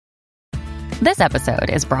This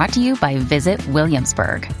episode is brought to you by Visit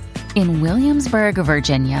Williamsburg. In Williamsburg,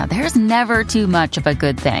 Virginia, there's never too much of a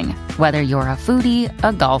good thing. Whether you're a foodie,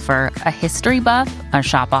 a golfer, a history buff, a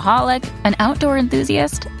shopaholic, an outdoor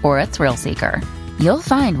enthusiast, or a thrill seeker, you'll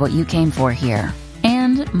find what you came for here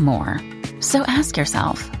and more. So ask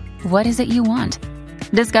yourself, what is it you want?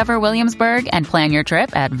 Discover Williamsburg and plan your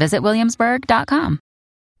trip at visitwilliamsburg.com.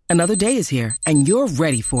 Another day is here, and you're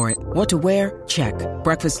ready for it. What to wear? Check.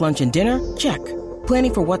 Breakfast, lunch, and dinner? Check.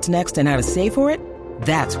 Planning for what's next and how to save for it?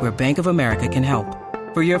 That's where Bank of America can help.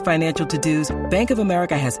 For your financial to-dos, Bank of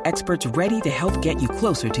America has experts ready to help get you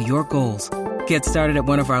closer to your goals. Get started at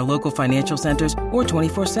one of our local financial centers or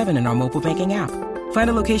 24/7 in our mobile banking app. Find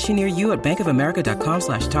a location near you at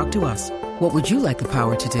bankofamerica.com/talktous. What would you like the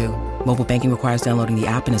power to do? Mobile banking requires downloading the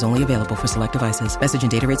app and is only available for select devices. Message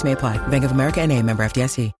and data rates may apply. Bank of America N.A., member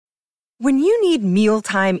FDIC. When you need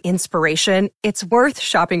mealtime inspiration, it's worth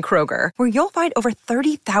shopping Kroger, where you'll find over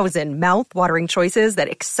 30,000 mouth-watering choices that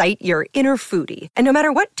excite your inner foodie. And no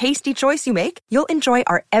matter what tasty choice you make, you'll enjoy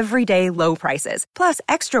our everyday low prices, plus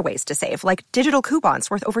extra ways to save, like digital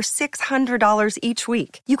coupons worth over $600 each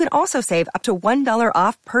week. You can also save up to $1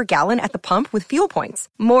 off per gallon at the pump with fuel points.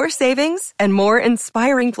 More savings and more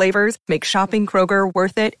inspiring flavors make shopping Kroger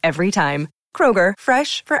worth it every time. Kroger,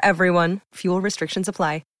 fresh for everyone. Fuel restrictions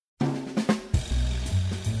apply.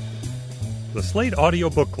 The Slate Audio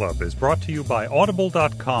Book Club is brought to you by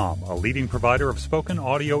Audible.com, a leading provider of spoken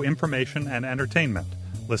audio information and entertainment.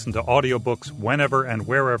 Listen to audiobooks whenever and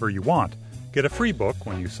wherever you want. Get a free book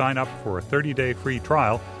when you sign up for a 30-day free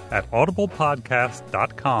trial at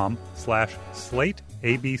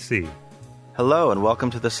audiblepodcast.com/slateabc. Hello, and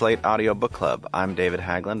welcome to the Slate Audio Book Club. I'm David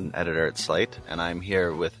Haglund, editor at Slate, and I'm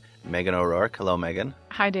here with Megan O'Rourke. Hello, Megan.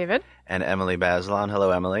 Hi, David. And Emily Bazelon.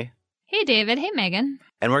 Hello, Emily. Hey, David. Hey, Megan.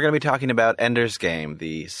 And we're going to be talking about Ender's Game,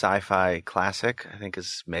 the sci-fi classic, I think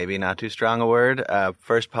is maybe not too strong a word,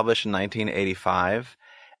 first published in 1985.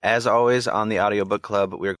 As always, on the Audiobook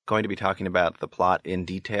Club, we're going to be talking about the plot in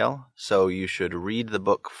detail, so you should read the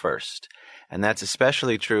book first. And that's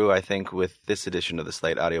especially true, I think, with this edition of the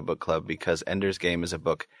Slate Audiobook Club, because Ender's Game is a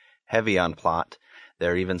book heavy on plot.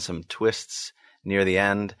 There are even some twists near the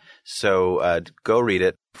end, so go read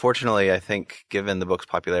it. Fortunately, I think, given the book's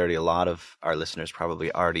popularity, a lot of our listeners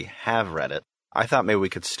probably already have read it. I thought maybe we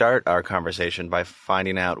could start our conversation by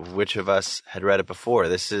finding out which of us had read it before.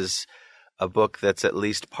 This is a book that's at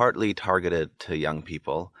least partly targeted to young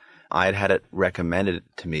people. I had it recommended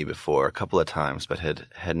to me before a couple of times, but had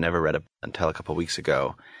never read it until a couple of weeks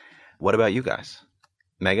ago. What about you guys?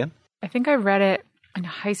 Megan? I think I read it in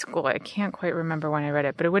high school. I can't quite remember when I read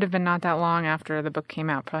it, but it would have been not that long after the book came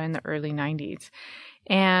out, probably in the early 90s.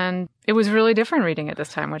 And it was really different reading it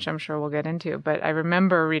this time, which I'm sure we'll get into. But I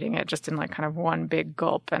remember reading it just in like kind of one big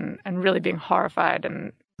gulp and really being horrified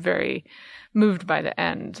and very moved by the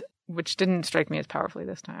end, which didn't strike me as powerfully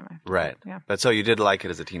this time. Right. Yeah. But so you did like it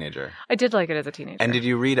as a teenager? I did like it as a teenager. And did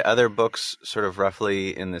you read other books sort of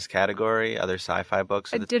roughly in this category, other sci-fi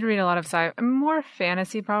books? I did read a lot of sci-fi, more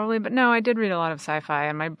fantasy probably, but no, I did read a lot of sci-fi,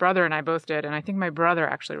 and my brother and I both did, and I think my brother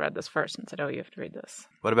actually read this first and said, oh, you have to read this.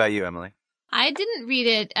 What about you, Emily? I didn't read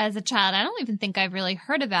it as a child. I don't even think I've really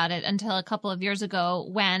heard about it until a couple of years ago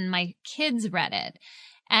when my kids read it.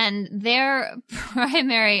 And their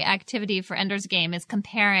primary activity for Ender's Game is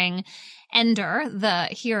comparing Ender, the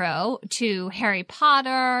hero, to Harry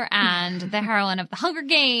Potter and the heroine of the Hunger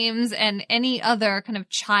Games and any other kind of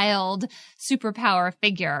child superpower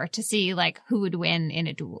figure to see like who would win in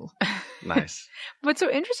a duel. Nice. What's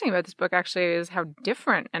so interesting about this book actually is how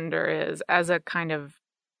different Ender is as a kind of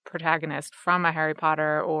protagonist from a Harry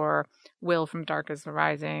Potter or Will from Darkest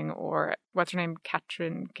Rising or what's her name?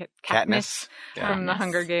 Katniss from the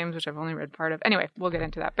Hunger Games, which I've only read part of. Anyway, we'll get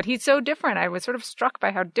into that. But he's so different. I was sort of struck by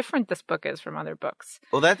how different this book is from other books.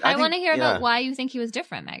 Well, I want to hear about why you think he was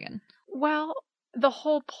different, Megan. Well, the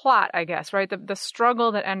whole plot, I guess, right? The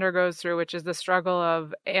struggle that Ender goes through, which is the struggle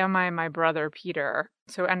of, am I my brother Peter?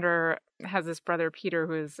 So Ender has this brother Peter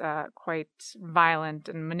who is quite violent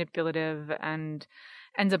and manipulative and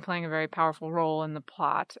ends up playing a very powerful role in the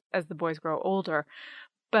plot as the boys grow older.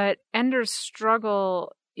 But Ender's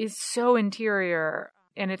struggle is so interior,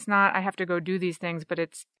 and it's not, I have to go do these things, but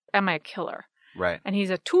it's, am I a killer? Right. And he's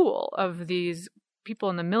a tool of these people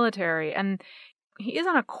in the military. And he is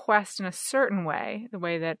on a quest in a certain way, the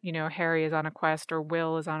way that, you know, Harry is on a quest or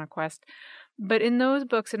Will is on a quest. But in those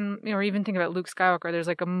books, and you know, or even think about Luke Skywalker, there's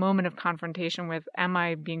like a moment of confrontation with, am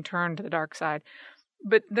I being turned to the dark side?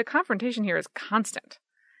 But the confrontation here is constant.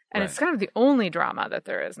 And It's kind of the only drama that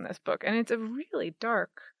there is in this book. And it's a really dark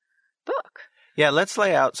book. Yeah, let's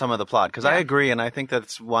lay out some of the plot, because I Yeah. agree, and I think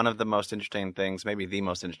that's one of the most interesting things, maybe the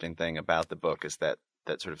most interesting thing about the book is that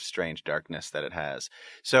sort of strange darkness that it has.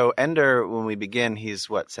 So Ender, when we begin, he's,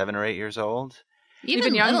 7 or 8 years old?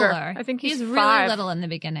 Even younger. littler. I think he's really 5. little in the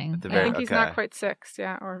beginning. the I very- think he's okay. not quite 6,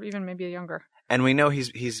 or even maybe younger. And we know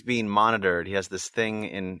he's being monitored. He has this thing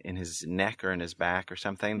in his neck or in his back or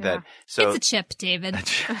something that so It's a chip, David.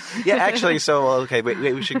 yeah, actually, okay, wait,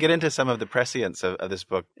 we should get into some of the prescience of this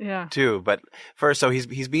book Yeah. too. But first, so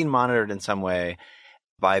he's being monitored in some way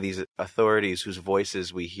by these authorities whose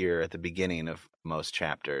voices we hear at the beginning of most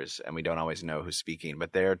chapters, and we don't always know who's speaking,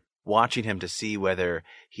 but they're watching him to see whether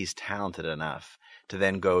he's talented enough to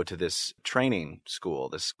then go to this training school,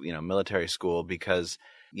 this military school, because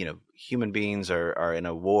human beings are in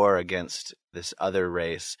a war against this other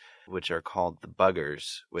race, which are called the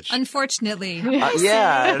buggers. Which Unfortunately.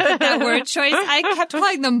 yeah. That word choice. I kept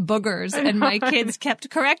calling them boogers, and my kids kept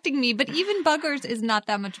correcting me. But even buggers is not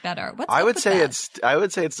that much better. What's I up would with say that? I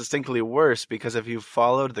would say it's distinctly worse, because if you've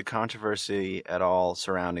followed the controversy at all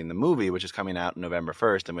surrounding the movie, which is coming out November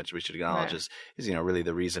 1st, and which we should acknowledge Right. is really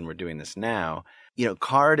the reason we're doing this now.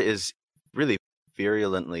 Card is really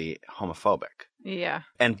virulently homophobic. Yeah.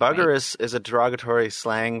 And bugger is a derogatory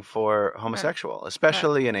slang for homosexual,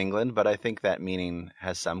 especially in England, but I think that meaning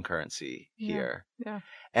has some currency here. Yeah.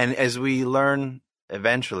 And as we learn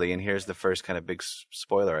eventually, and here's the first kind of big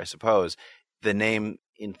spoiler, I suppose, the name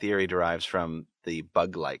in theory derives from the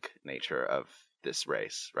bug-like nature of this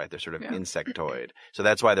race, right? They're sort of insectoid. So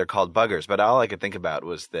that's why they're called buggers. But all I could think about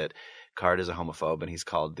was that Card is a homophobe and he's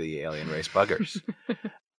called the alien race buggers.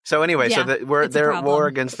 So anyway, Yeah, they're at war problem.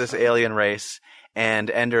 against this alien race, and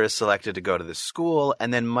Ender is selected to go to this school,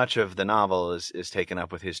 and then much of the novel is taken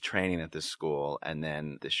up with his training at this school, and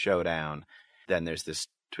then the showdown. Then there's this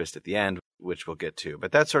twist at the end, which we'll get to.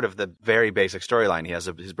 But that's sort of the very basic storyline. He has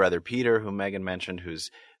his brother Peter, who Megan mentioned, who's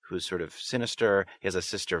sort of sinister. He has a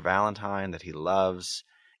sister Valentine that he loves.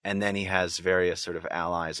 And then he has various sort of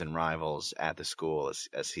allies and rivals at the school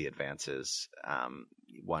as he advances.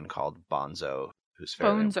 One called Bonzo, who's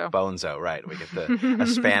fairly Bonzo, right? We get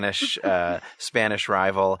a Spanish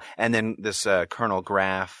rival, and then this Colonel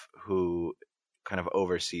Graff, who kind of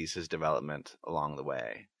oversees his development along the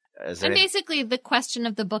way. And basically, the question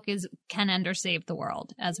of the book is, can Ender save the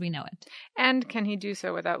world as we know it? And can he do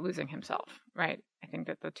so without losing himself, right? I think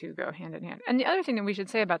that the two go hand in hand. And the other thing that we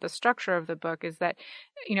should say about the structure of the book is that,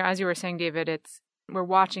 as you were saying, David, we're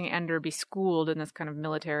watching Ender be schooled in this kind of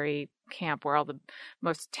military camp where all the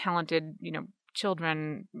most talented,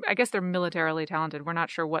 children, I guess they're militarily talented. We're not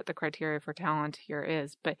sure what the criteria for talent here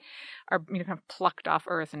is, but are kind of plucked off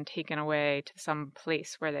Earth and taken away to some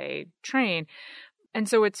place where they train. And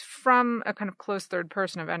so it's from a kind of close third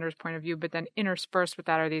person of Ender's point of view, but then interspersed with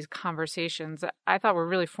that are these conversations that I thought were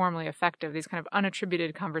really formally effective, these kind of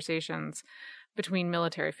unattributed conversations between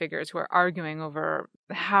military figures who are arguing over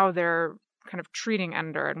how they're kind of treating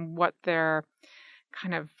Ender and what their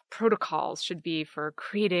kind of protocols should be for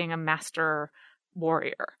creating a master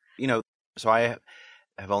warrior. So I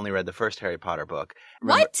have only read the first Harry Potter book.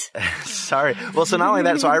 What? Sorry. Well, so not only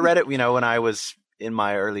that, so I read it, when I was in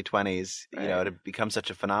my early 20s, it had become such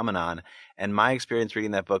a phenomenon. And my experience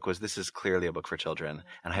reading that book was, this is clearly a book for children.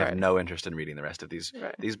 And I have no interest in reading the rest of these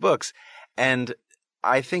books. And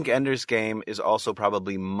I think Ender's Game is also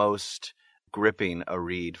probably most gripping a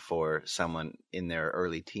read for someone in their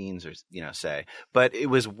early teens or, say. But it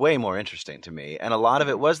was way more interesting to me. And a lot of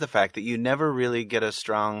it was the fact that you never really get a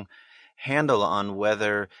strong handle on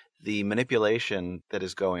whether the manipulation that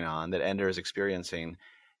is going on, that Ender is experiencing,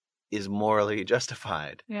 is morally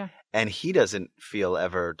justified. Yeah. And he doesn't feel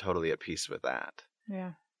ever totally at peace with that.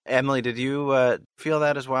 Yeah. Emily, did you feel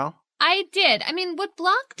that as well? I did. I mean, what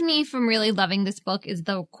blocked me from really loving this book is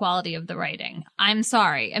the quality of the writing. I'm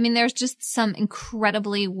sorry. I mean, there's just some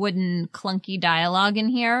incredibly wooden, clunky dialogue in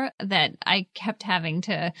here that I kept having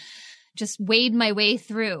to just wade my way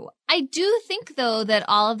through. I do think, though, that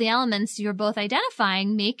all of the elements you're both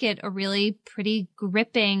identifying make it a really pretty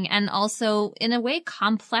gripping and also, in a way,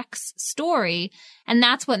 complex story. And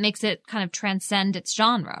that's what makes it kind of transcend its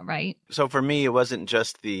genre, right? So for me, it wasn't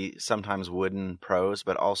just the sometimes wooden prose,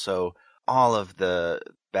 but also all of the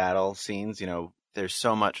battle scenes. There's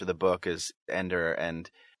so much of the book is Ender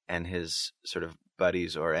and his sort of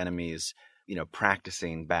buddies or enemies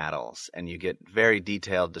practicing battles, and you get very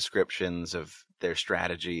detailed descriptions of their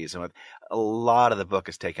strategies, and a lot of the book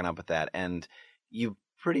is taken up with that, and you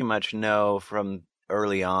pretty much know from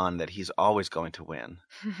early on that he's always going to win.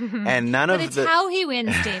 And but it's how he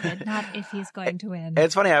wins, David, not if he's going to win.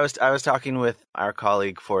 It's funny, I was talking with our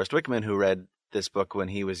colleague Forrest Wickman, who read this book when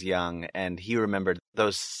he was young, and he remembered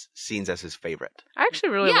those scenes as his favorite. I actually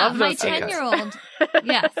really love those. Yeah, my 10-year-old.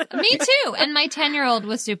 Yes, me too. And my 10-year-old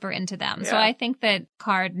was super into them. Yeah. So I think that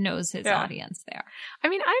Card knows his audience there. I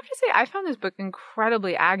mean, I have to say, I found this book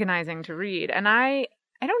incredibly agonizing to read. And I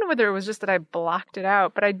don't know whether it was just that I blocked it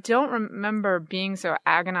out, but I don't remember being so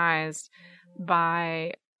agonized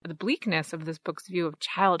by the bleakness of this book's view of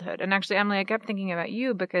childhood. And actually, Emily, I kept thinking about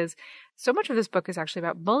you because so much of this book is actually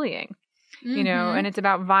about bullying. You know, and it's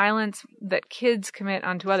about violence that kids commit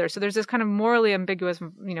onto others. So there's this kind of morally ambiguous,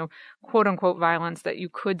 you know, quote unquote violence that you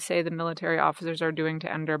could say the military officers are doing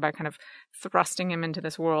to Ender by kind of thrusting him into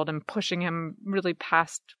this world and pushing him really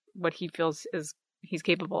past what he feels is he's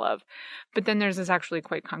capable of. But then there's this actually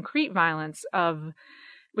quite concrete violence of,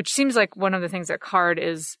 which seems like one of the things that Card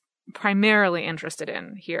is primarily interested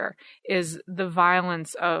in here, is the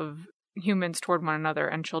violence of humans toward one another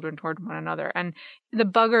and children toward one another. And the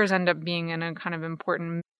buggers end up being in a kind of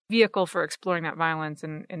important vehicle for exploring that violence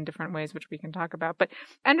in different ways, which we can talk about. But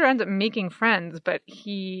Ender ends up making friends, but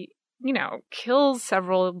he, you know, kills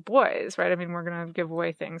several boys, right? I mean, we're going to give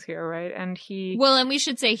away things here, right? And and we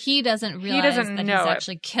should say he doesn't realize that he's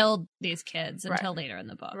actually killed these kids until later in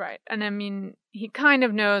the book. Right. And I mean, he kind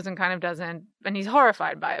of knows and kind of doesn't, and he's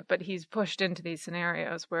horrified by it, but he's pushed into these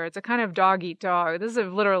scenarios where it's a kind of dog-eat-dog. This is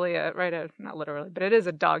literally not literally, but it is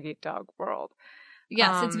a dog-eat-dog world.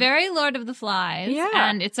 Yes, it's very Lord of the Flies,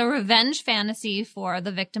 and it's a revenge fantasy for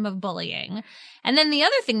the victim of bullying. And then the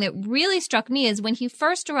other thing that really struck me is when he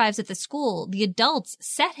first arrives at the school, the adults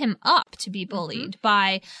set him up to be bullied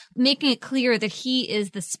by making it clear that he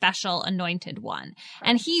is the special anointed one.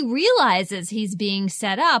 And he realizes he's being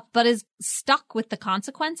set up, but is stuck with the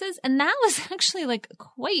consequences. And that was actually like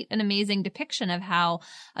quite an amazing depiction of how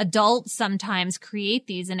adults sometimes create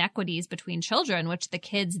these inequities between children, which the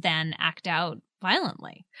kids then act out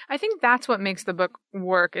violently. I think that's what makes the book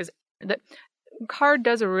work, is that Card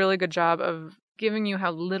does a really good job of giving you how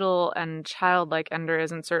little and childlike Ender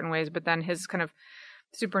is in certain ways, but then his kind of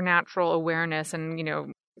supernatural awareness and, you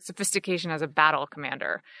know, sophistication as a battle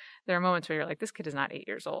commander. There are moments where you're like, this kid is not 8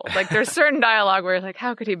 years old. Like, there's certain dialogue where you're like,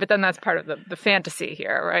 how could he? But then that's part of the fantasy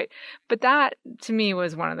here, right? But that, to me,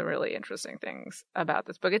 was one of the really interesting things about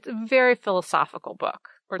this book. It's a very philosophical book,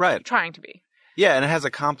 or trying to be. Yeah, and it has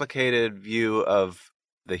a complicated view of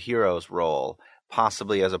the hero's role,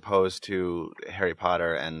 possibly as opposed to Harry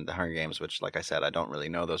Potter and the Hunger Games, which, like I said, I don't really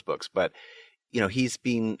know those books. But, you know, he's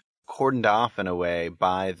being cordoned off in a way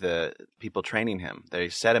by the people training him. They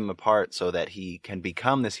set him apart so that he can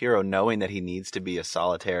become this hero, knowing that he needs to be a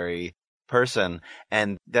solitary person.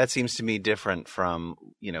 And that seems to me different from,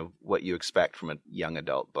 you know, what you expect from a young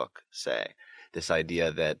adult book, say. This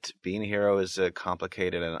idea that being a hero is a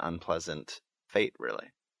complicated and unpleasant fate, really.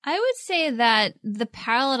 I would say that the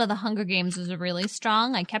parallel to the Hunger Games was really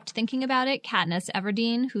strong. I kept thinking about it. Katniss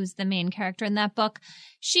Everdeen, who's the main character in that book,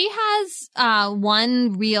 she has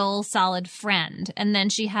one real solid friend, and then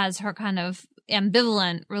she has her kind of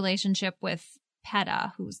ambivalent relationship with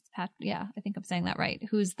Peta, I think I'm saying that right,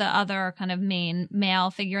 who's the other kind of main male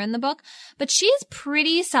figure in the book. But she's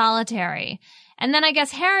pretty solitary. And then I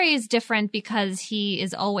guess Harry is different because he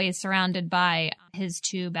is always surrounded by his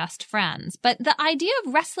two best friends. But the idea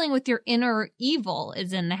of wrestling with your inner evil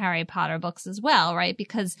is in the Harry Potter books as well, right?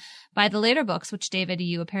 Because by the later books, which David,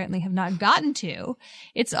 you apparently have not gotten to,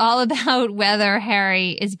 it's all about whether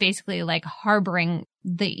Harry is basically like harboring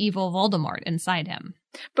the evil Voldemort inside him.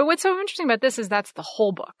 But what's so interesting about this is that's the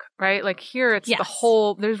whole book, right? Like here it's the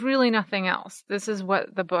whole, there's really nothing else. This is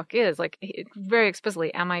what the book is. Like very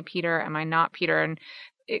explicitly, am I Peter? Am I not Peter? And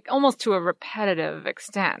almost to a repetitive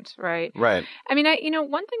extent, right? Right. I mean,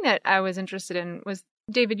 one thing that I was interested in was,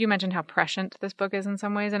 David, you mentioned how prescient this book is in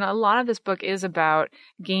some ways. And a lot of this book is about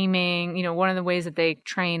gaming. You know, one of the ways that they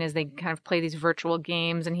train is they kind of play these virtual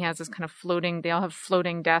games. And he has this kind of they all have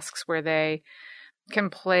floating desks where they can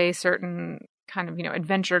play certain kind of,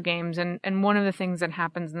 adventure games. And one of the things that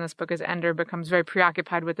happens in this book is Ender becomes very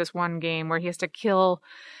preoccupied with this one game where he has to kill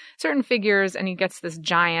certain figures and he gets this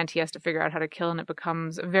giant he has to figure out how to kill, and it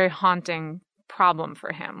becomes a very haunting problem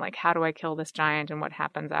for him. Like, how do I kill this giant and what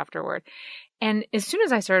happens afterward? And as soon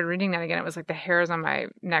as I started reading that again, it was like the hairs on my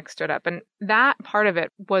neck stood up. And that part of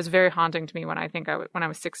it was very haunting to me when I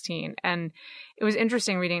was 16. And it was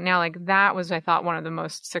interesting reading it now. Like, that was, I thought, one of the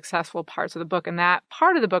most successful parts of the book. And that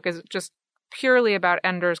part of the book is just purely about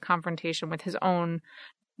Ender's confrontation with his own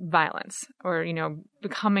violence, or,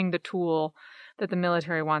 becoming the tool that the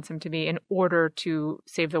military wants him to be in order to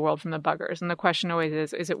save the world from the buggers. And the question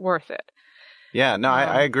always is it worth it? Yeah, no,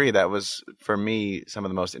 I agree. That was, for me, some of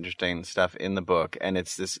the most interesting stuff in the book. And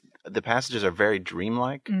the passages are very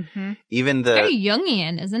dreamlike. Mm-hmm. Even very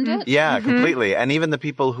Jungian, isn't it? Yeah, completely. And even the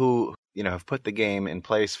people who, have put the game in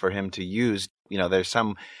place for him to use, there's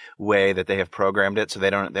some way that they have programmed it so they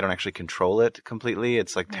don't actually control it completely.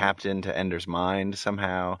 It's like tapped into Ender's mind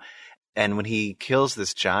somehow. And when he kills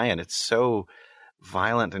this giant, it's so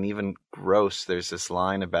violent and even gross. There's this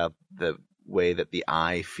line about the way that the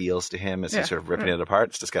eye feels to him as he's sort of ripping it apart.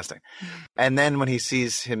 It's disgusting. And then when he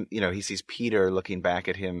sees him, he sees Peter looking back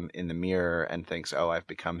at him in the mirror and thinks, oh, I've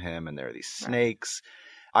become him. And there are these snakes.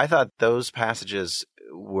 I thought those passages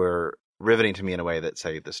were riveting to me in a way that,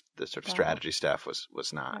 say, this sort of strategy stuff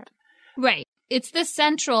was not. Right. It's the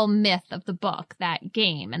central myth of the book, that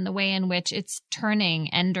game, and the way in which it's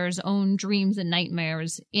turning Ender's own dreams and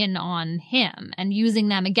nightmares in on him and using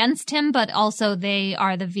them against him, but also they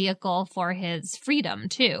are the vehicle for his freedom,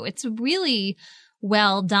 too. It's really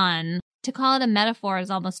well done. To call it a metaphor is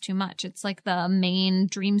almost too much. It's like the main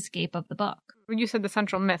dreamscape of the book. You said the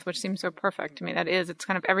central myth, which seems so perfect to me. It's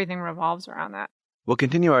kind of everything revolves around that. We'll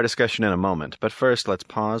continue our discussion in a moment, but first let's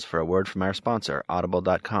pause for a word from our sponsor,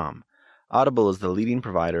 Audible.com. Audible is the leading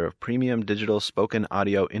provider of premium digital spoken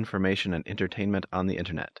audio information and entertainment on the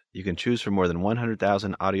internet. You can choose from more than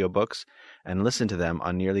 100,000 audiobooks and listen to them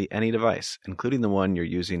on nearly any device, including the one you're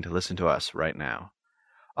using to listen to us right now.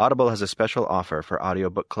 Audible has a special offer for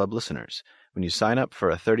Audiobook Club listeners. When you sign up for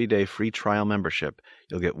a 30-day free trial membership,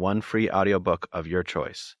 you'll get one free audiobook of your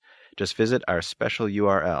choice. Just visit our special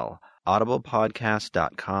URL,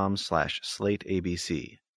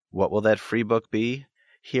 audiblepodcast.com/slateabc. What will that free book be?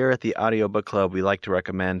 Here at the Audiobook Club, we like to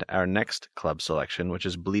recommend our next club selection, which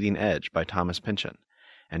is Bleeding Edge by Thomas Pynchon.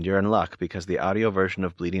 And you're in luck because the audio version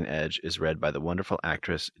of Bleeding Edge is read by the wonderful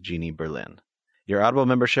actress Jeannie Berlin. Your Audible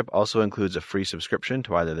membership also includes a free subscription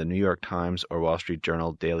to either the New York Times or Wall Street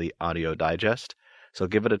Journal Daily Audio Digest. So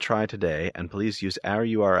give it a try today, and please use our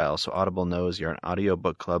URL so Audible knows you're an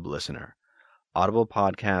Audiobook Club listener.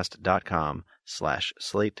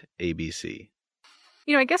 audiblepodcast.com/slateabc.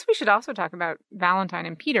 I guess we should also talk about Valentine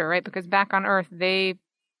and Peter, right? Because back on Earth, they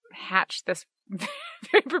hatched this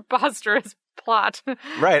very preposterous plot.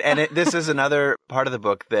 Right. And this is another part of the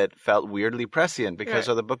book that felt weirdly prescient because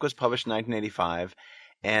the book was published in 1985,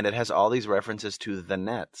 and it has all these references to the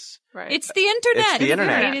nets. Right. It's the internet. It's the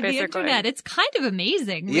internet. The internet. It's kind of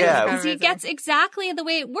amazing. Yeah. Because he gets exactly the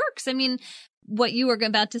way it works. I mean, what you were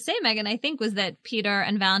about to say, Megan, I think, was that Peter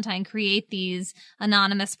and Valentine create these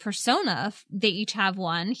anonymous persona. They each have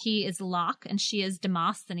one. He is Locke and she is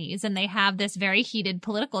Demosthenes. And they have this very heated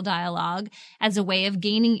political dialogue as a way of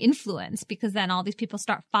gaining influence, because then all these people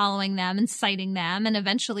start following them and citing them. And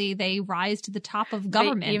eventually they rise to the top of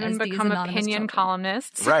government. They even become opinion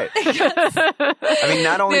columnists. Right. I mean,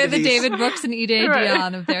 not only they're the David Brooks and Ide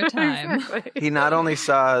Dion of their time. Exactly. He not only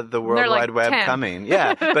saw the World Wide Web 10. coming,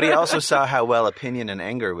 but he also saw how well opinion and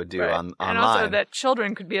anger would do online. And also that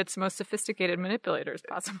children could be its most sophisticated manipulators,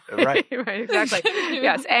 possibly. Right. Right, exactly.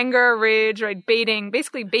 Yes, anger, rage, right,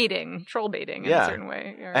 basically baiting, troll baiting in a certain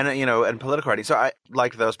way. Yeah. And, and political writing. So I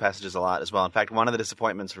liked those passages a lot as well. In fact, one of the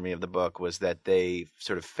disappointments for me of the book was that they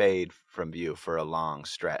sort of fade from view for a long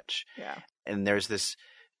stretch. Yeah. And there's this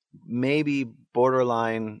maybe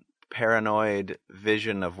borderline paranoid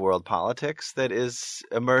vision of world politics that is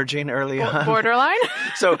emerging early on. Borderline?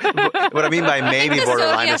 So what I mean by maybe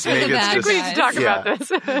borderline is maybe it's just we need to talk about this.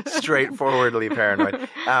 straightforwardly paranoid.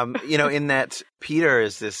 In that Peter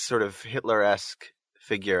is this sort of Hitler-esque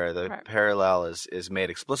figure. The parallel is made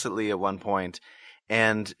explicitly at one point.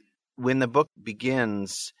 And when the book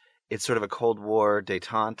begins, it's sort of a Cold War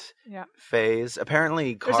détente phase.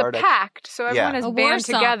 Apparently, there's a pact, so everyone is band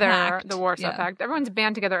together. Pact. The Warsaw Pact. Everyone's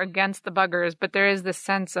band together against the buggers, but there is this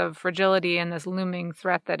sense of fragility and this looming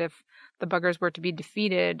threat that if the buggers were to be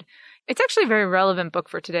defeated, it's actually a very relevant book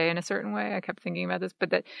for today in a certain way. I kept thinking about this,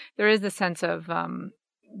 but that there is this sense of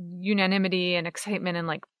unanimity and excitement and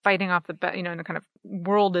like fighting off the, in a kind of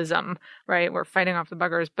worldism, right? We're fighting off the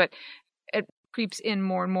buggers, but it creeps in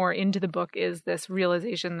more and more into the book is this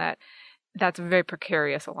realization that that's a very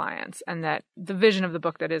precarious alliance, and that the vision of the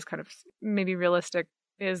book that is kind of maybe realistic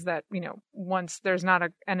is that, once there's not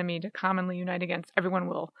an enemy to commonly unite against, everyone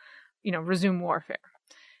will, resume warfare.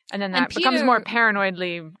 And then that becomes more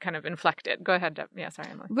paranoidly kind of inflected. Go ahead, Deb. Yeah, sorry,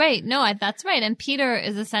 Emily. Right. No, that's right. And Peter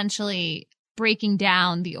is essentially breaking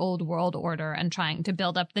down the old world order and trying to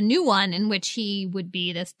build up the new one in which he would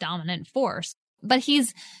be this dominant force. But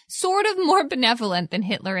he's sort of more benevolent than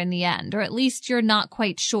Hitler in the end, or at least you're not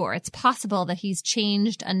quite sure. It's possible that he's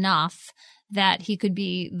changed enough that he could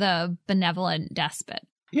be the benevolent despot.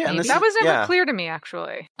 Yeah, and Maybe. That was never yeah. clear to me,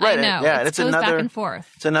 actually. Right, I know. yeah, it it's goes another- back and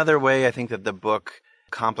forth. It's another way I think that the book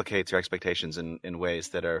complicates your expectations in ways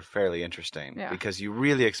that are fairly interesting. Yeah. Because you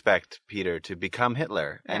really expect Peter to become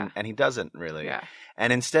Hitler, and he doesn't really. Yeah.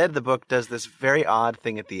 And instead, the book does this very odd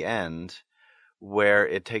thing at the end where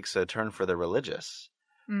it takes a turn for the religious,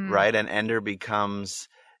 right? And Ender becomes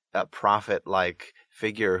a prophet-like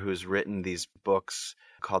figure who's written these books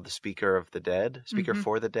called The Speaker of the Dead, Speaker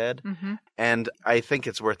for the Dead. Mm-hmm. And I think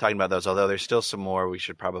it's worth talking about those, although there's still some more we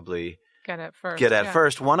should probably Get at first. get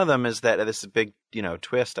first. One of them is that this is a big,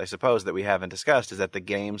 twist, I suppose, that we haven't discussed, is that the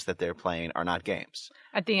games that they're playing are not games.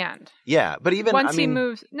 At the end. Yeah, but even Once he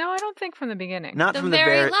moves. No, I don't think from the beginning. not The from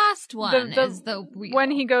very the last one is the real.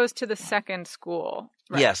 When he goes to the second school.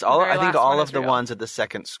 Right. Yes, The very I think last all one of is the real. ones at the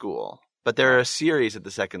second school. But there are a series at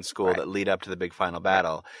the second school Right. that lead up to the big final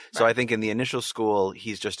battle. So I think in the initial school,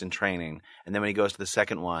 he's just in training. And then when he goes to the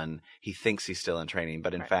second one, he thinks he's still in training.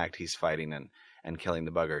 But in fact, he's fighting and killing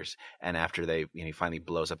the buggers. And after he finally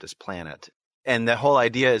blows up this planet. And the whole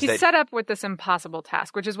idea is He's that set up with this impossible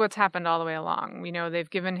task, which is what's happened all the way along. They've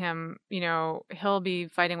given him, he'll be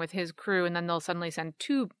fighting with his crew, and then they'll suddenly send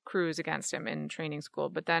 2 crews against him in training school.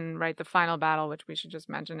 But then, the final battle, which we should just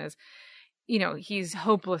mention, is, he's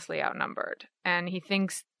hopelessly outnumbered. And he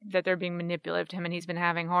thinks that they're being manipulative to him, and he's been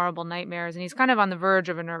having horrible nightmares. And he's kind of on the verge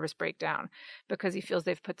of a nervous breakdown because he feels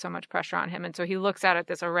they've put so much pressure on him. And so he looks out at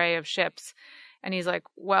this array of ships. And he's like,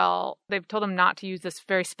 well, they've told him not to use this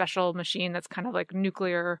very special machine that's kind of like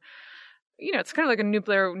nuclear, it's kind of like a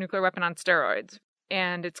nuclear weapon on steroids.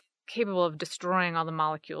 And it's capable of destroying all the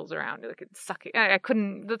molecules around it. Like it's sucking. I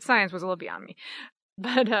couldn't, the science was a little beyond me.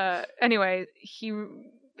 But anyway, he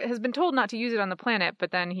has been told not to use it on the planet, but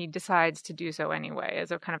then he decides to do so anyway as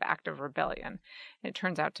a kind of act of rebellion. And it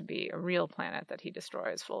turns out to be a real planet that he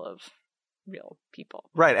destroys full of real people.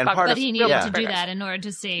 right, and But But he needed yeah. to do that in order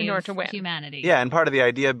to save to win. humanity. Yeah, and part of the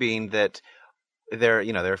idea being that there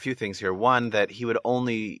are a few things here. One, that he would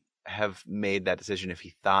only have made that decision if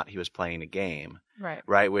he thought he was playing a game,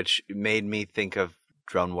 Right. which made me think of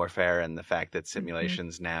drone warfare and the fact that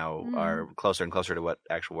simulations now are closer and closer to what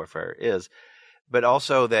actual warfare is. But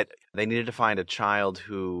also that they needed to find a child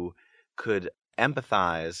who could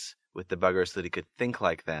empathize with the buggers so that he could think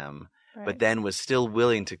like them, but then was still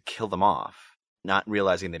willing to kill them off, not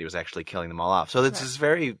realizing that he was actually killing them all off. So it's this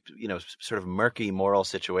very, sort of murky moral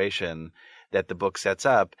situation that the book sets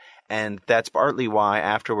up. And that's partly why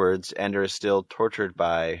afterwards Ender is still tortured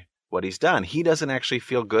by what he's done. He doesn't actually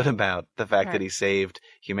feel good about the fact that he saved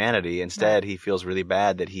humanity. Instead, he feels really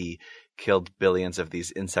bad that he killed billions of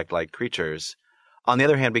these insect-like creatures. On the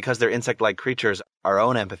other hand, because they're insect-like creatures, our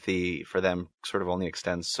own empathy for them sort of only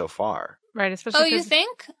extends so far. Right. Especially Oh, you 'cause-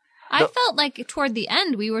 think? I felt like toward the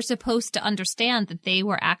end we were supposed to understand that they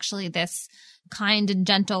were actually this kind and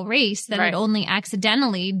gentle race that had only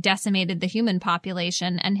accidentally decimated the human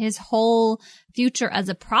population, and his whole future as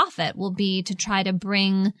a prophet will be to try to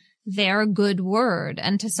bring their good word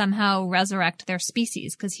and to somehow resurrect their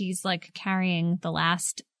species, because he's like carrying the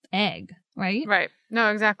last egg, right? Right.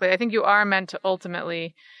 No, exactly. I think you are meant to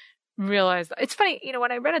ultimately realize that. It's funny,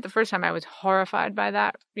 when I read it the first time, I was horrified by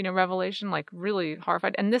that, revelation, like really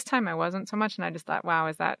horrified. And this time I wasn't so much. And I just thought, wow,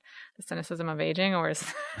 is that the cynicism of aging, or is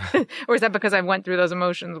or is that because I went through those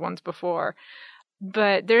emotions once before?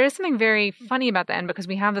 But there is something very funny about the end, because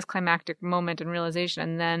we have this climactic moment and realization,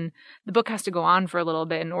 and then the book has to go on for a little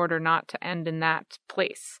bit in order not to end in that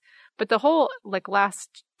place. But the whole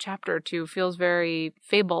last chapter or two feels very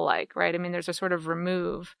fable-like, right? I mean, there's a sort of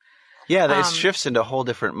remove. Yeah, it shifts into a whole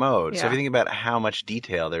different mode. So yeah. if you think about how much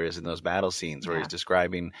detail there is in those battle scenes where he's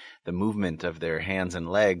describing the movement of their hands and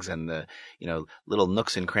legs and the, little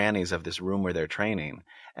nooks and crannies of this room where they're training.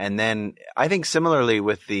 And then I think similarly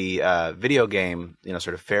with the video game,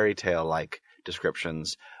 sort of fairy tale-like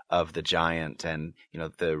descriptions of the giant and,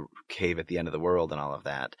 the cave at the end of the world and all of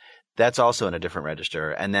that. That's also in a different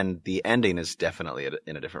register. And then the ending is definitely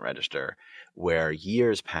in a different register, where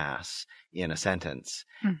years pass in a sentence.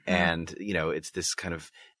 Mm-hmm. And, it's this kind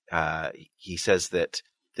of he says that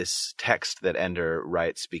this text that Ender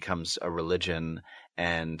writes becomes a religion.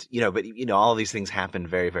 And, but, all of these things happen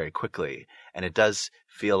very, very quickly. And it does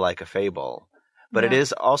feel like a fable. But it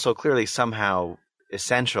is also clearly somehow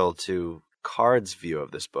essential to Card's view of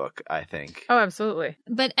this book, I think. Oh, absolutely.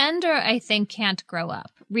 But Ender, I think, can't grow up,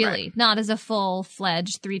 really, not as a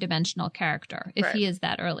full-fledged three-dimensional character, if he is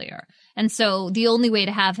that earlier. And so the only way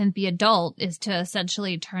to have him be adult is to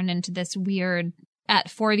essentially turn into this weird, at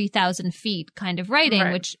 40,000 feet kind of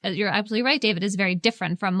writing, which, you're absolutely right, David, is very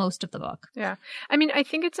different from most of the book. Yeah. I mean, I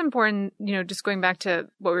think it's important, just going back to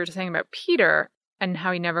what we were just saying about Peter and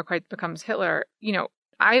how he never quite becomes Hitler,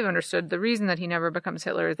 I've understood the reason that he never becomes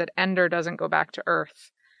Hitler is that Ender doesn't go back to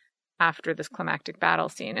Earth after this climactic battle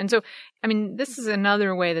scene. And so, I mean, this is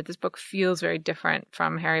another way that this book feels very different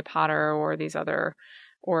from Harry Potter or these other,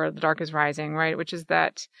 or The Dark is Rising, right? Which is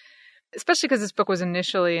that, especially because this book was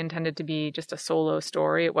initially intended to be just a solo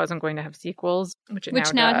story. It wasn't going to have sequels, which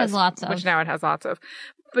now it has lots of.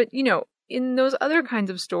 But, you know, in those other kinds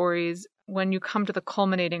of stories, when you come to the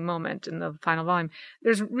culminating moment in the final volume,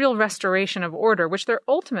 there's real restoration of order, which there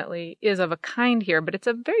ultimately is of a kind here, but it's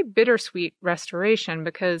a very bittersweet restoration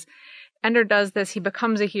because Ender does this, he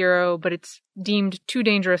becomes a hero, but it's deemed too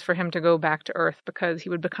dangerous for him to go back to Earth because he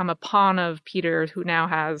would become a pawn of Peter, who now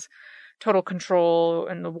has total control,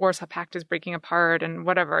 and the Warsaw Pact is breaking apart and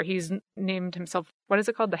whatever. He's named himself, what is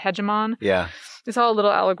it called? The hegemon? Yeah. It's all a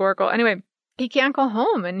little allegorical. Anyway, he can't go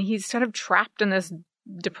home, and he's sort of trapped in this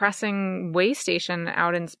depressing way station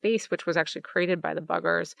out in space, which was actually created by the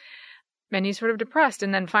buggers. And he's sort of depressed.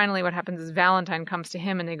 And then finally what happens is Valentine comes to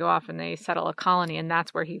him and they go off and they settle a colony. And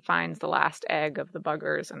that's where he finds the last egg of the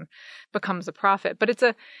buggers and becomes a prophet. But it's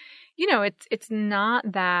it's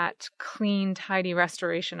not that clean, tidy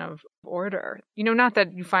restoration of order. You know, not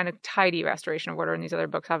that you find a tidy restoration of order in these other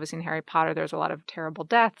books. Obviously in Harry Potter, there's a lot of terrible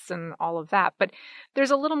deaths and all of that. But there's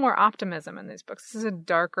a little more optimism in these books. This is a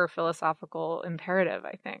darker philosophical imperative,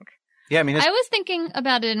 I think. Yeah, I mean, I was thinking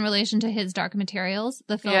about it in relation to his Dark Materials,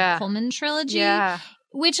 the Philip Pullman trilogy,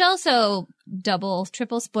 which also,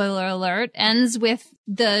 triple spoiler alert, ends with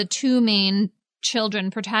the two main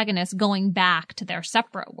children protagonists going back to their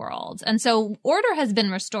separate worlds. And so order has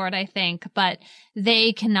been restored, I think, but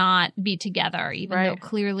they cannot be together, even though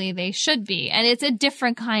clearly they should be. And it's a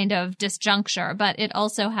different kind of disjuncture, but it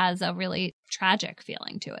also has a really tragic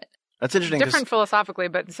feeling to it. That's interesting. Different philosophically,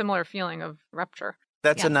 but similar feeling of rupture.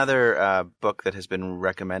 That's another book that has been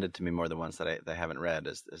recommended to me more than once that I haven't read.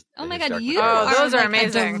 Oh my God, you are those are like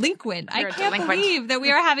amazing. A delinquent. I can't believe that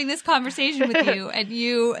we are having this conversation with you and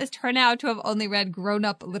you turn out to have only read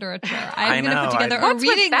grown-up literature. I'm going to put together a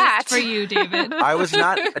reading list for you, David. I was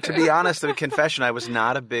not, to be honest, a confession, I was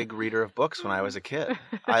not a big reader of books when I was a kid.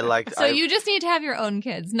 You just need to have your own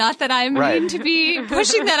kids. Not that I mean to be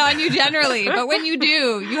pushing that on you generally, but when you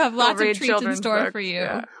do, you have lots of treats in store for you.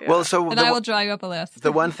 Yeah. Well, I will draw you up a list.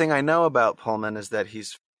 The one thing I know about Pullman is that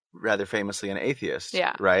he's rather famously an atheist,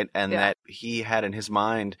 right? And that he had in his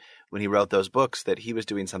mind when he wrote those books that he was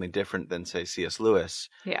doing something different than, say, C.S. Lewis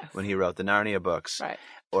when he wrote the Narnia books. Right.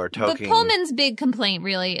 Or Tolkien. But Pullman's big complaint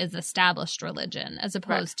really is established religion as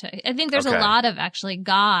opposed to – I think there's a lot of actually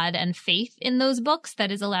God and faith in those books that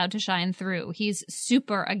is allowed to shine through. He's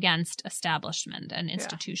super against establishment and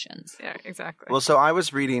institutions. Yeah, exactly. Well, so I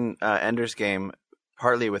was reading Ender's Game –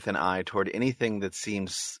 partly with an eye toward anything that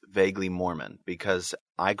seems vaguely Mormon, because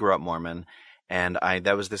I grew up Mormon, and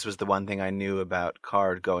this was the one thing I knew about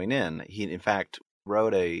Card going in. He, in fact,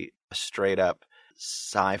 wrote a straight-up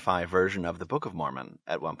sci-fi version of the Book of Mormon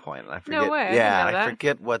at one point. And I forget, no way. I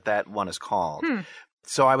forget what that one is called.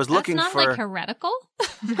 So I was looking for... That's not like heretical?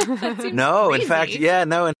 No, crazy. In fact,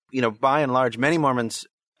 and by and large, many Mormons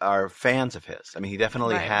are fans of his. I mean, he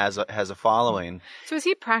definitely has a following. So is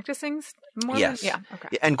he practicing Mormon? Yes. Yeah.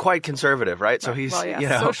 Okay. And quite conservative, right? So he's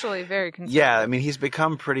socially very conservative. Yeah, I mean, he's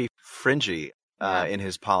become pretty fringy in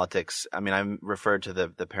his politics. I mean, I referred to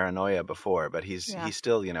the paranoia before, but he's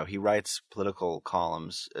still, he writes political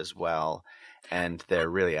columns as well. And they're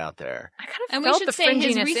really out there. I kind of felt the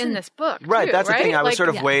fringiness in this book, right? Too, That's the thing. I was like, sort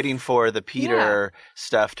of waiting for the Peter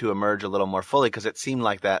stuff to emerge a little more fully, because it seemed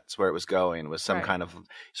like that's where it was going, was some kind of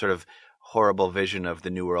sort of horrible vision of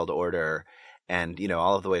the New World Order, and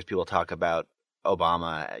all of the ways people talk about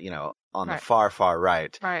Obama, on the far, far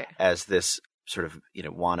right, as this sort of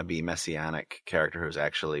wannabe messianic character who's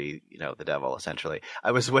actually the devil, essentially.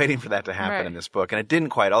 I was waiting for that to happen in this book, and it didn't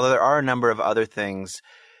quite. Although there are a number of other things.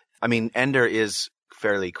 I mean, Ender is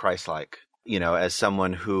fairly Christ-like, as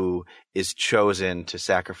someone who is chosen to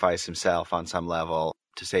sacrifice himself on some level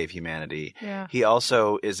to save humanity. Yeah. He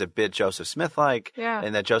also is a bit Joseph Smith-like,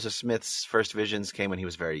 in that Joseph Smith's first visions came when he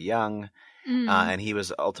was very young, and he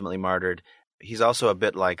was ultimately martyred. He's also a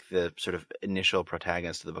bit like the sort of initial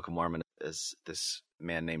protagonist of the Book of Mormon, is this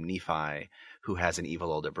man named Nephi, who has an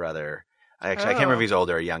evil older brother. I can't remember if he's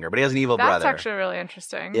older or younger, but he has an evil brother. That's actually really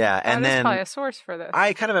interesting. Yeah, and then that's probably a source for this.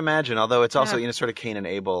 I kind of imagine, although it's also sort of Cain and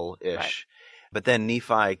Abel-ish. Right. But then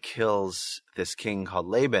Nephi kills this king called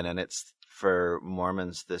Laban, and it's for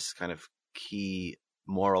Mormons this kind of key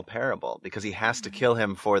moral parable, because he has to kill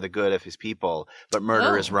him for the good of his people, but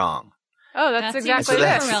murder is wrong. Oh, that's exactly it.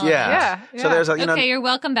 Yeah. So there's okay, you're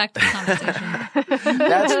welcome back to the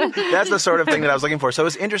conversation. that's the sort of thing that I was looking for. So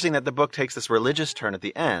it's interesting that the book takes this religious turn at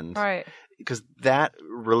the end. Right. because that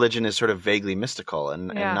religion is sort of vaguely mystical and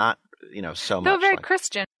not, so much. Though very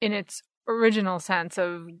Christian in its original sense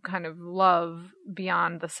of kind of love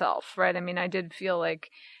beyond the self, right? I mean, I did feel like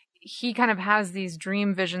he kind of has these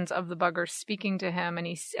dream visions of the buggers speaking to him, and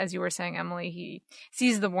he, as you were saying, Emily, he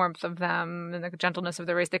sees the warmth of them and the gentleness of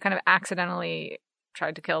the race. They kind of accidentally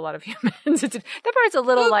tried to kill a lot of humans. That part's a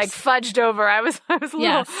little like fudged over. I was a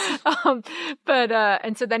little,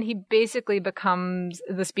 and so then he basically becomes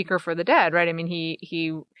the speaker for the dead, right? I mean,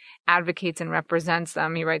 he advocates and represents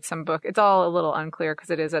them. He writes some book. It's all a little unclear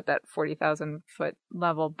because it is at that 40,000 foot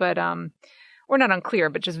level, but or not unclear,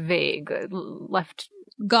 but just vague, left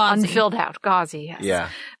gauzy. Unfilled out, gauzy. Yes. Yeah.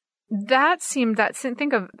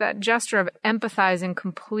 Think of that gesture of empathizing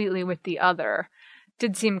completely with the other.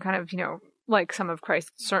 Did seem kind of like some of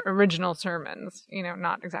Christ's original sermons,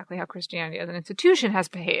 not exactly how Christianity as an institution has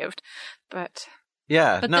behaved, but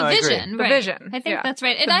the vision, right? The vision. I think that's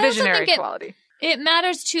right. The And I also visionary think quality. It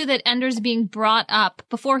matters too that Ender's being brought up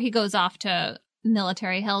before he goes off to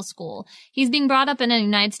military hell school. He's being brought up in the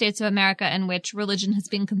United States of America in which religion has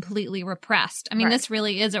been completely repressed. I mean, this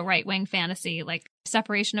really is a right-wing fantasy, like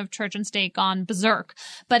separation of church and state gone berserk.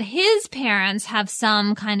 But his parents have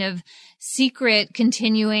some kind of secret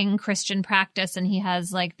continuing Christian practice, and he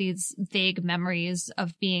has like these vague memories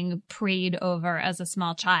of being prayed over as a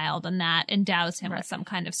small child, and that endows him with some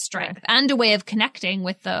kind of strength and a way of connecting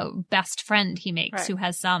with the best friend he makes who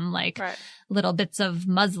has some little bits of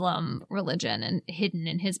Muslim religion and hidden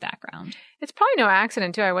in his background. It's probably no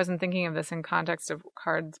accident, too. I wasn't thinking of this in context of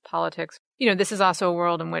Card's politics. This is also a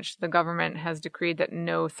world in which the government has decreed that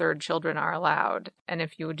no third children are allowed. And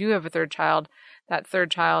if you do have a third child, that third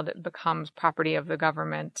child becomes property of the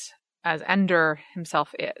government, as Ender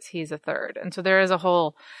himself is. He's a third. And so there is a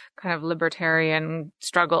whole kind of libertarian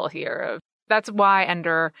struggle here. That's why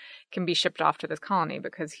Ender can be shipped off to this colony,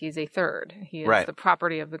 because he's a third. He is the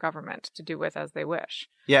property of the government to do with as they wish.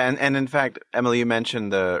 Yeah, and in fact, Emily, you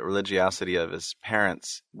mentioned the religiosity of his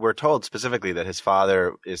parents. We're told specifically that his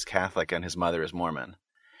father is Catholic and his mother is Mormon.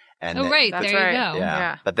 And there you go.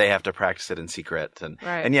 Yeah, but they have to practice it in secret. And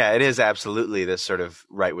it is absolutely this sort of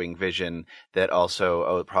right-wing vision that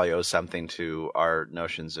also probably owes something to our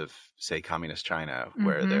notions of, say, communist China,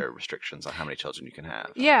 where there are restrictions on how many children you can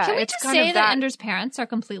have. Yeah, can we just say that Ender's parents are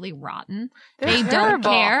completely rotten? They terrible. Don't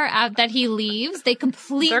care that he leaves. They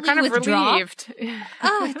completely They're kind of withdraw. relieved.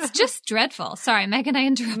 Oh, it's just dreadful. Sorry, Megan, I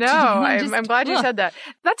interrupted you. No, I'm glad you said that.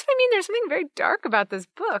 That's what I mean. There's something very dark about this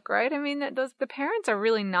book, right? I mean, the parents are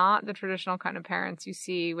really not the traditional kind of parents you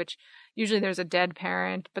see, which usually there's a dead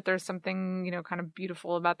parent, but there's something, kind of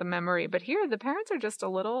beautiful about the memory. But here, the parents are just a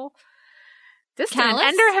little distant.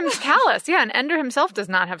 Callous? And Ender himself does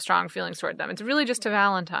not have strong feelings toward them. It's really just to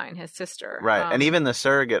Valentine, his sister. Right. And even the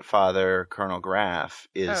surrogate father, Colonel Graff,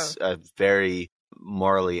 is a very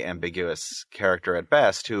morally ambiguous character at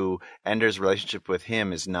best, who Ender's relationship with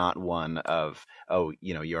him is not one of,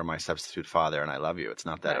 you're my substitute father and I love you. It's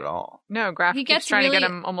not that at all. No, Graff keeps trying to get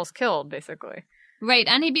him almost killed, basically. Right,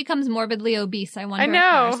 and he becomes morbidly obese. I wonder if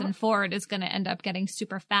Harrison Ford is going to end up getting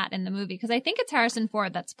super fat in the movie, because I think it's Harrison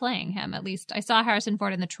Ford that's playing him. At least I saw Harrison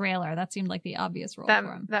Ford in the trailer. That seemed like the obvious role for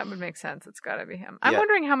him. That would make sense. It's got to be him. I'm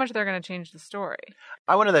wondering how much they're going to change the story.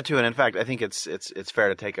 I wonder that too, and in fact, I think it's fair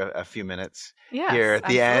to take a few minutes here at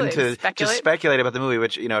the end to just speculate about the movie,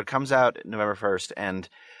 which it comes out November 1st, and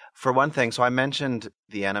for one thing, so I mentioned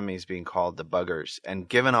the enemies being called the Buggers, and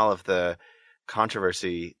given all of the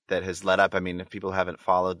controversy that has led up. I mean, if people haven't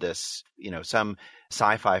followed this, some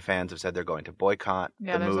sci-fi fans have said they're going to boycott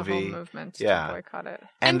the movie. Yeah, there's a whole movement to boycott it.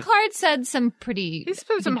 And Card said some pretty... He's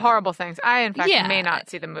said some horrible things. I, in fact, may not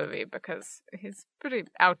see the movie because he's pretty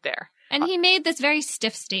out there. And he made this very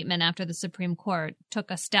stiff statement after the Supreme Court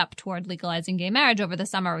took a step toward legalizing gay marriage over the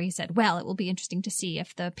summer, where he said, well, it will be interesting to see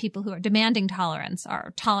if the people who are demanding tolerance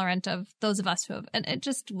are tolerant of those of us who have... And it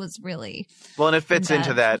just was really... Well, and it fits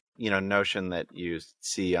into that, notion that you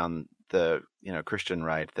see on the, Christian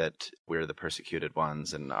right, that we're the persecuted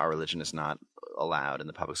ones and our religion is not allowed in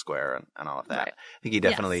the public square and all of that. Right. I think he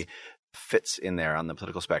definitely... fits in there on the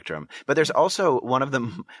political spectrum. But there's also one of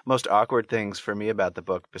the most awkward things for me about the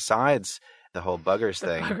book, besides the whole Buggers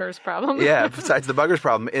thing. Buggers problem. Besides the Buggers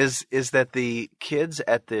problem, is that the kids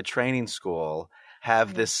at the training school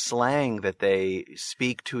have this slang that they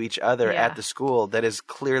speak to each other at the school that is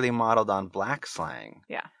clearly modeled on black slang.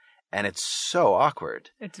 Yeah. And it's so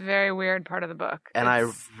awkward. It's a very weird part of the book. And I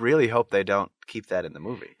really hope they don't keep that in the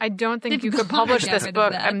movie. I don't think you could publish this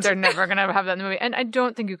book. They're never going to have that in the movie. And I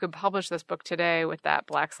don't think you could publish this book today with that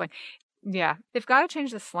black slang. Yeah. They've got to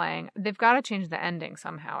change the slang. They've got to change the ending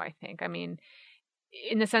somehow, I think. I mean,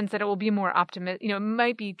 in the sense that it will be more optimistic. It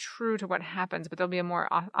might be true to what happens, but there'll be a more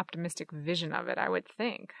optimistic vision of it, I would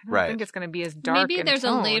think. I don't think it's going to be as dark. Maybe there's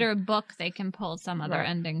a later book they can pull some other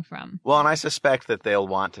ending from. Well, and I suspect that they'll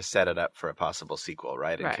want to set it up for a possible sequel,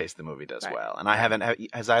 right? In case the movie does well. And I haven't.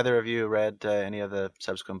 Has either of you read any of the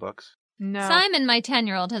subsequent books? No. Simon, my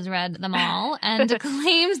 10-year-old, has read them all and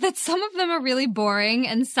claims that some of them are really boring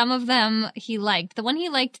and some of them he liked. The one he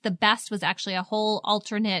liked the best was actually a whole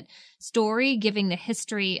alternate story giving the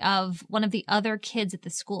history of one of the other kids at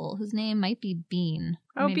the school whose name might be Bean.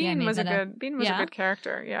 Oh, Bean was a good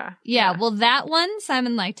character. Yeah. Well, that one,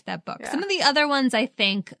 Simon liked that book. Yeah. Some of the other ones, I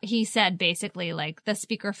think he said basically like The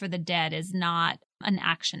Speaker for the Dead is not an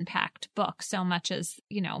action-packed book so much as,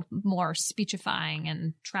 more speechifying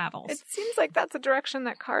and travels. It seems like that's a direction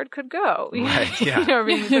that Card could go. Right, yeah.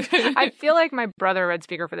 I feel like my brother read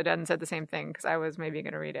Speaker for the Dead and said the same thing because I was maybe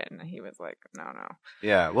going to read it and he was like, no.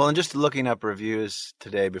 Yeah, well, and just looking up reviews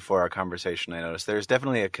today before our conversation, I noticed there's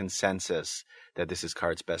definitely a consensus that this is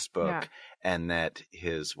Card's best book and that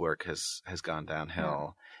his work has gone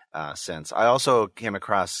downhill since. I also came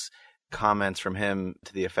across comments from him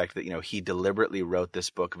to the effect that, he deliberately wrote this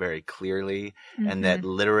book very clearly and that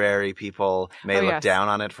literary people may look down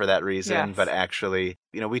on it for that reason. But actually,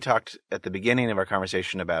 we talked at the beginning of our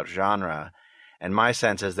conversation about genre, and my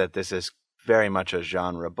sense is that this is very much a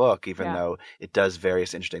genre book, even though it does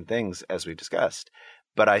various interesting things, as we discussed.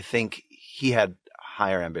 But I think he had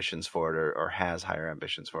higher ambitions for it or has higher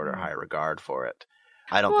ambitions for it or higher regard for it.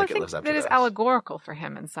 I don't think it lives up to that. It is allegorical for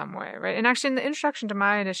him in some way, right? And actually in the introduction to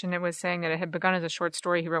my edition, it was saying that it had begun as a short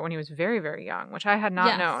story he wrote when he was very, very young, which I had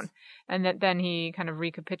not known. And that then he kind of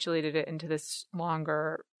recapitulated it into this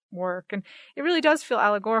longer work. And it really does feel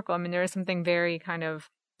allegorical. I mean, there is something very kind of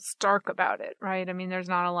stark about it, right? I mean, there's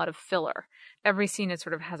not a lot of filler. Every scene it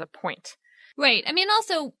sort of has a point. Right. I mean,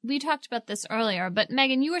 also, we talked about this earlier, but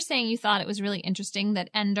Megan, you were saying you thought it was really interesting that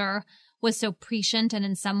Ender was so prescient and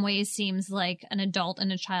in some ways seems like an adult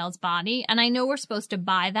in a child's body. And I know we're supposed to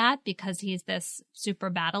buy that because he's this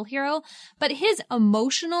super battle hero, but his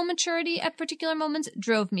emotional maturity at particular moments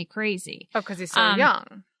drove me crazy. Oh, because he's so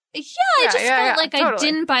young. Yeah, I just felt like totally. I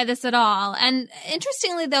didn't buy this at all. And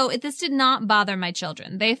interestingly, though, this did not bother my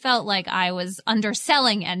children. They felt like I was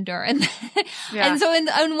underselling Ender. And so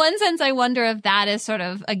in one sense, I wonder if that is sort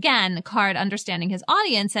of, again, Card understanding his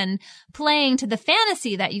audience and playing to the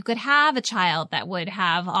fantasy that you could have a child that would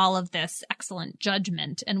have all of this excellent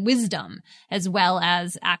judgment and wisdom as well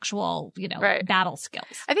as actual, battle skills.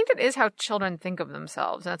 I think that is how children think of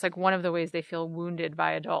themselves. And it's like one of the ways they feel wounded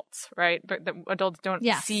by adults, right? But the adults don't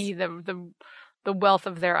see the wealth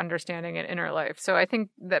of their understanding and inner life. So I think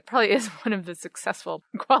that probably is one of the successful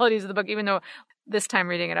qualities of the book, even though this time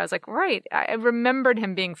reading it, I was like, right, I remembered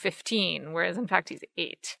him being 15, whereas in fact he's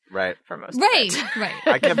 8. Right. For most of it. Right.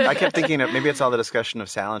 I kept thinking of, maybe it's all the discussion of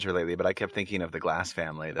Salinger lately, but I kept thinking of the Glass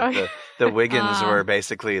family. That the Wiggins were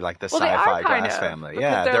basically like the sci-fi Glass family.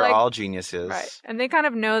 Yeah, they're all geniuses. Right. And they kind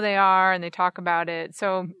of know they are and they talk about it.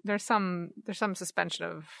 So there's some suspension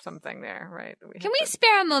of something there, right? Can we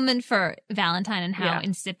spare a moment for Valentine and how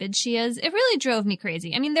insipid she is? It really drove me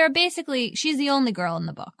crazy. I mean, she's the only girl in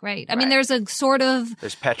the book, right? I mean, there's a sort of...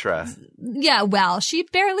 There's Petra. Yeah, well, she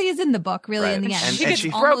barely is in the book, really, in the end. And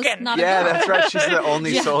she's broken. That's right. She's the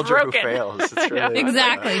only soldier who fails. It's really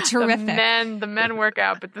exactly. Terrific. The men work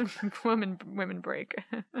out, but the women break.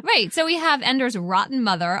 Right. So we have Ender's rotten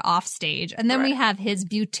mother off stage, and then we have his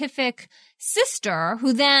beatific sister,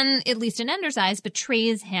 who then, at least in Ender's eyes,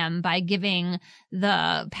 betrays him by giving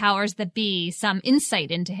the powers that be some insight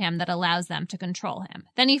into him that allows them to control him.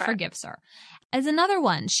 Then he forgives her. As another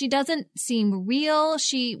one, she doesn't seem real.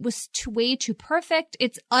 She was way too perfect.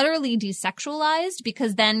 It's utterly desexualized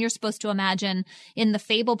because then you're supposed to imagine in the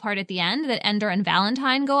fable part at the end that Ender and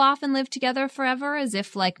Valentine go off and live together forever as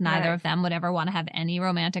if like neither of them would ever want to have any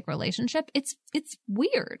romantic relationship. It's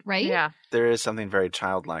weird, right? Yeah. There is something very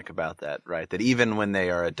childlike about that, right? That even when they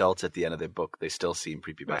are adults at the end of the book, they still seem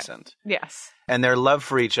prepubescent. Right. Yes. And their love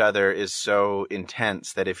for each other is so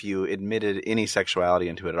intense that if you admitted any sexuality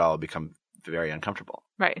into it at all, it would become very uncomfortable.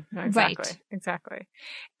 Right. No, exactly. Right. Exactly.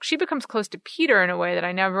 She becomes close to Peter in a way that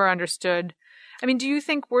I never understood. I mean, do you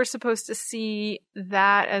think we're supposed to see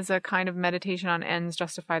that as a kind of meditation on ends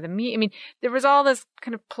justify the means? I mean, there was all this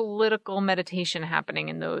kind of political meditation happening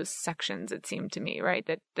in those sections, it seemed to me, right?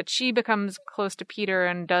 That she becomes close to Peter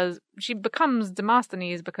and she becomes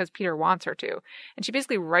Demosthenes because Peter wants her to. And she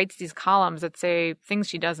basically writes these columns that say things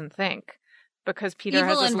she doesn't think. Because Peter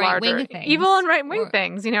has this larger evil and right-wing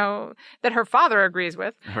things, that her father agrees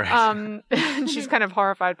with. Right. And she's kind of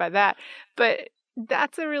horrified by that. But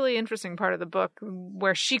that's a really interesting part of the book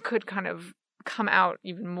where she could kind of come out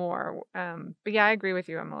even more. But yeah, I agree with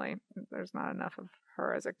you, Emily. There's not enough of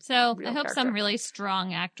her as a So real I hope character. some really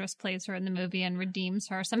strong actress plays her in the movie and redeems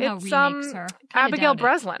her, somehow It's, remakes her. Kinda Abigail doubt it.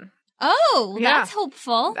 Breslin. Oh, Yeah. that's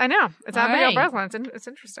hopeful. I know. It's All Abigail right. Breslin. It's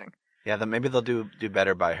interesting. Yeah, then maybe they'll do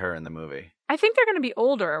better by her in the movie. I think they're going to be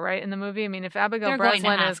older, right, in the movie. I mean, if Abigail They're going to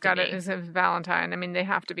Breslin have to be. is a Valentine, I mean, they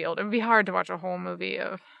have to be older. It would be hard to watch a whole movie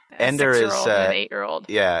of a Ender is, 6-year-old and an 8-year-old.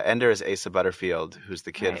 Yeah, Ender is Asa Butterfield, who's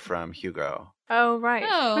the kid Right. from Hugo. Oh, right.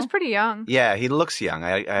 Oh. Who's pretty young. Yeah, he looks young. I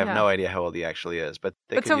have Yeah. no idea how old he actually is, but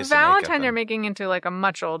they But could so use some makeup Valentine, they're and- making into like a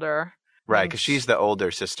much older. Right, because she's the older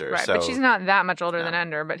sister. Right, so but she's not that much older than No.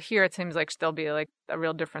 Ender. But here it seems like there'll be like a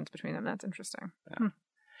real difference between them. That's interesting.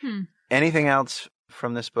 Anything else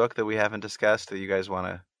from this book that we haven't discussed that you guys want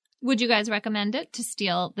to? Would you guys recommend it to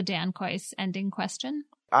steal the Dan Kois ending question?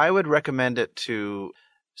 I would recommend it to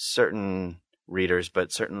certain readers,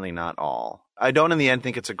 but certainly not all. I don't in the end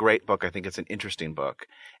think it's a great book. I think it's an interesting book.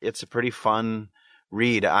 It's a pretty fun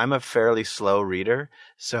read. I'm a fairly slow reader,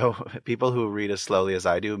 so people who read as slowly as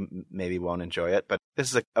I do maybe won't enjoy it. But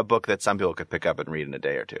this is a book that some people could pick up and read in a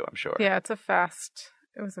day or two, I'm sure. Yeah, it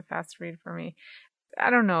was a fast read for me. I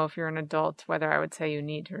don't know if you're an adult whether I would say you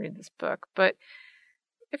need to read this book, but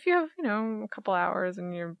if you have, a couple hours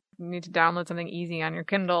and you need to download something easy on your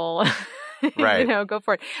Kindle, Right. Go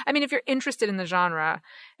for it. I mean, if you're interested in the genre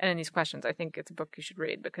and in these questions, I think it's a book you should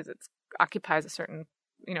read because it occupies a certain,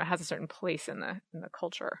 has a certain place in the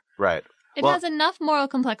culture. Right. It Well- has enough moral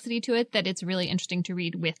complexity to it that it's really interesting to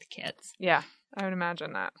read with kids. Yeah, I would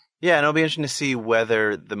imagine that. Yeah, and it'll be interesting to see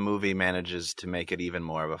whether the movie manages to make it even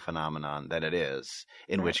more of a phenomenon than it is,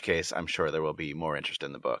 in Right. which case I'm sure there will be more interest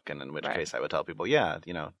in the book, and in which Right. case I would tell people,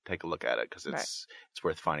 take a look at it because it's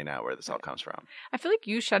worth finding out where this all comes from. I feel like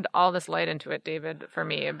you shed all this light into it, David, for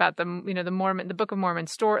me about the the Book of Mormon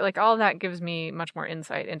story. Like all that gives me much more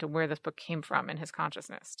insight into where this book came from in his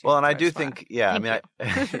consciousness. Too. Well, and I So do it's fun. think, yeah,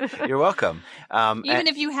 Thank you're welcome. Even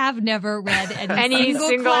if you have never read Any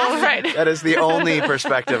single classic. right. that is the only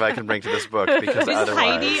perspective I can bring to this book because Is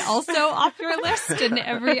otherwise, Heidi also off your list and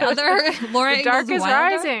every other Laura The Dark Ingalls is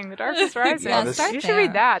Wilder? Rising. The Dark is Rising. Yeah, start you should there.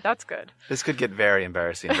 read that. That's good. this could get very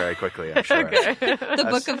embarrassing very quickly, I'm sure. Okay. The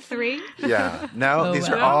Book of Three? Yeah. No, Oh, these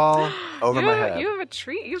are wow. all over my head. You have a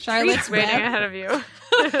treat. You have Charlotte's treats waiting Web. ahead of you.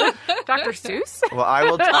 Dr. Seuss? Well, I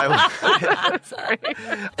will Sorry.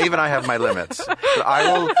 even I have my limits. But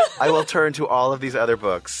I will turn to all of these other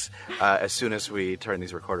books as soon as we turn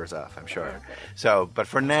these recorders off, I'm sure. So, but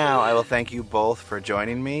for now, I will thank you both for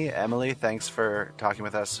joining me. Emily, thanks for talking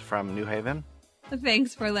with us from New Haven.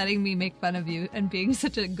 Thanks for letting me make fun of you and being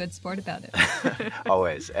such a good sport about it.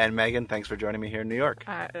 Always. And Megan, thanks for joining me here in New York.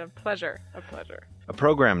 A pleasure. A pleasure. A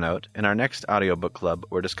program note, in our next audiobook club,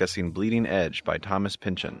 we're discussing Bleeding Edge by Thomas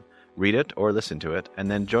Pynchon. Read it or listen to it,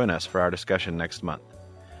 and then join us for our discussion next month.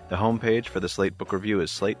 The homepage for the Slate Book Review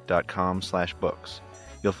is slate.com/books.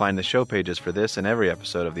 You'll find the show pages for this and every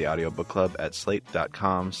episode of the audiobook club at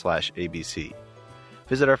slate.com/abc.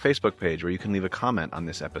 Visit our Facebook page where you can leave a comment on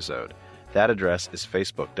this episode. That address is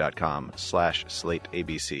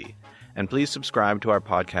facebook.com/slateabc. And please subscribe to our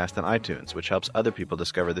podcast on iTunes, which helps other people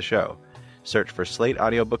discover the show. Search for Slate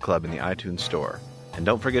Audiobook Club in the iTunes Store. And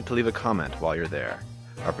don't forget to leave a comment while you're there.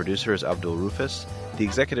 Our producer is Abdul Rufus. The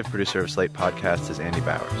executive producer of Slate Podcasts is Andy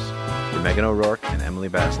Bowers. For Megan O'Rourke and Emily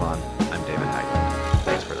Bazelon, I'm David Haglund.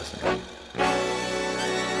 Thanks for listening.